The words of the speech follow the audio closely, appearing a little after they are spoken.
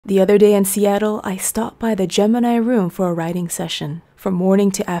The other day in Seattle, I stopped by the Gemini Room for a writing session. From morning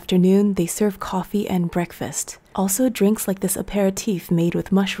to afternoon, they serve coffee and breakfast. Also drinks like this aperitif made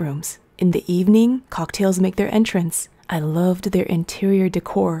with mushrooms. In the evening, cocktails make their entrance. I loved their interior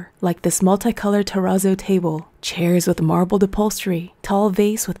decor, like this multicolored terrazzo table, chairs with marbled upholstery, tall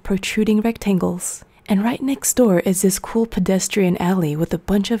vase with protruding rectangles. And right next door is this cool pedestrian alley with a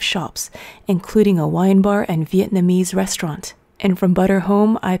bunch of shops, including a wine bar and Vietnamese restaurant. And from Butter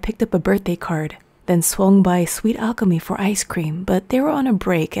Home, I picked up a birthday card, then swung by Sweet Alchemy for ice cream, but they were on a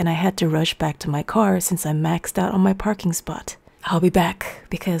break and I had to rush back to my car since I maxed out on my parking spot. I'll be back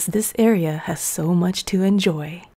because this area has so much to enjoy.